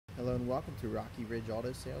Hello and welcome to Rocky Ridge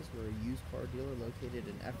Auto Sales. We're a used car dealer located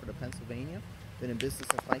in Ephrata, Pennsylvania. Been in business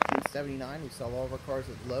since 1979. We sell all of our cars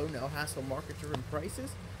at low, no hassle, market-driven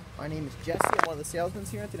prices. My name is Jesse. I'm one of the salesmen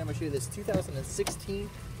here, and today I'm going to show you this 2016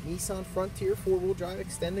 Nissan Frontier 4-wheel drive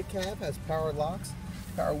extended cab. Has power locks,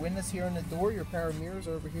 power windows here on the door, your power mirrors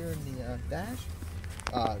over here in the dash.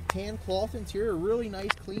 Tan cloth interior, really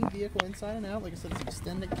nice, clean vehicle inside and out. Like I said, it's an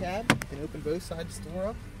extended cab. You can open both sides of the door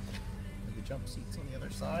up. The jump seats on the other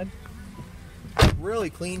side. Really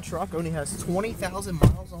clean truck. Only has 20,000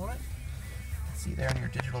 miles on it. See there on your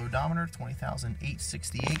digital odometer,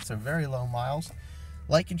 20,868. So very low miles.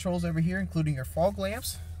 Light controls over here, including your fog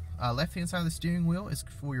lamps. Left hand side of the steering wheel is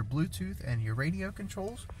for your Bluetooth and your radio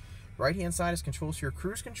controls. Right hand side is controls for your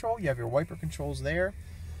cruise control. You have your wiper controls there.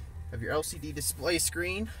 Have your LCD display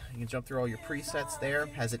screen. You can jump through all your presets there.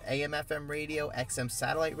 Has an AM/FM radio, XM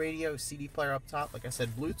satellite radio, CD player up top. Like I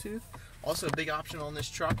said, Bluetooth. Also, a big option on this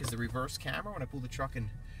truck is the reverse camera. When I pull the truck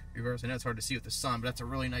in reverse, I know it's hard to see with the sun, but that's a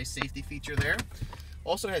really nice safety feature there.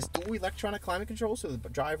 Also has dual electronic climate control, so the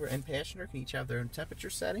driver and passenger can each have their own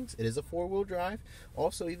temperature settings. It is a 4-wheel drive.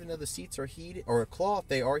 Also, even though the seats are heated, or cloth,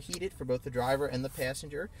 they are heated for both the driver and the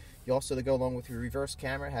passenger. You also, to go along with your reverse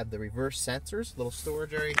camera, have the reverse sensors, little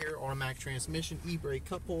storage area here, automatic transmission, e-brake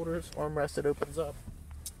cup holders, armrest that opens up.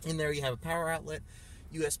 In there you have a power outlet,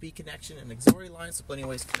 USB connection, and auxiliary line, so plenty of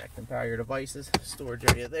ways to connect and power your devices. Storage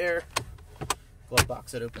area there. Glove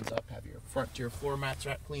box that opens up. Have your Frontier floor mats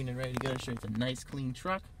wrapped clean and ready to go. Show you it's a nice clean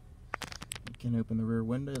truck. You can open the rear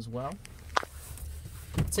window as well.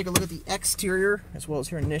 Let's take a look at the exterior as well as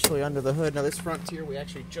here initially under the hood. Now this Frontier we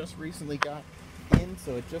actually just recently got in,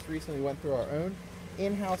 so it just recently went through our own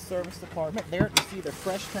in-house service department. There you see the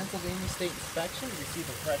fresh Pennsylvania State inspection. You see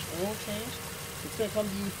the fresh oil change. It's going to come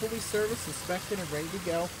to you fully serviced, inspected, and ready to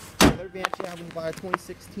go. Another advantage you have when you buy a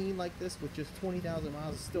 2016 like this with just 20,000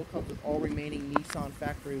 miles, it still comes with all remaining Nissan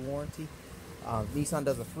factory warranty. Nissan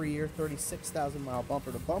does a 3-year, 36,000 mile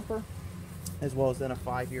bumper to bumper, as well as then a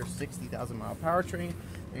 5-year, 60,000 mile powertrain.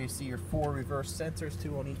 There you see your 4 reverse sensors,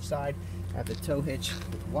 2 on each side. Have the tow hitch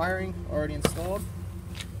with wiring already installed.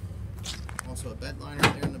 Also a bed liner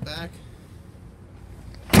there in the back.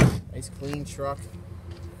 Nice clean truck.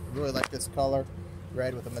 I really like this color,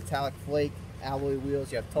 red with a metallic flake, alloy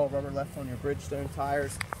wheels. You have tall rubber left on your Bridgestone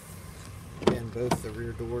tires. Again, both the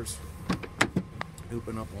rear doors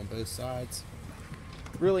open up on both sides.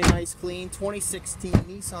 Really nice, clean 2016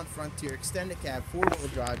 Nissan Frontier extended cab, 4-wheel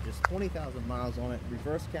drive, just 20,000 miles on it.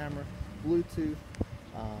 Reverse camera, Bluetooth,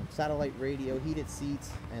 satellite radio, heated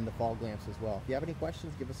seats, and the fog lamps as well. If you have any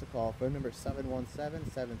questions, give us a call. Phone number is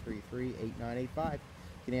 717-733-8985.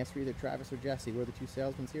 You can ask for either Travis or Jesse. We're the 2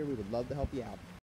 salesmen here. We would love to help you out.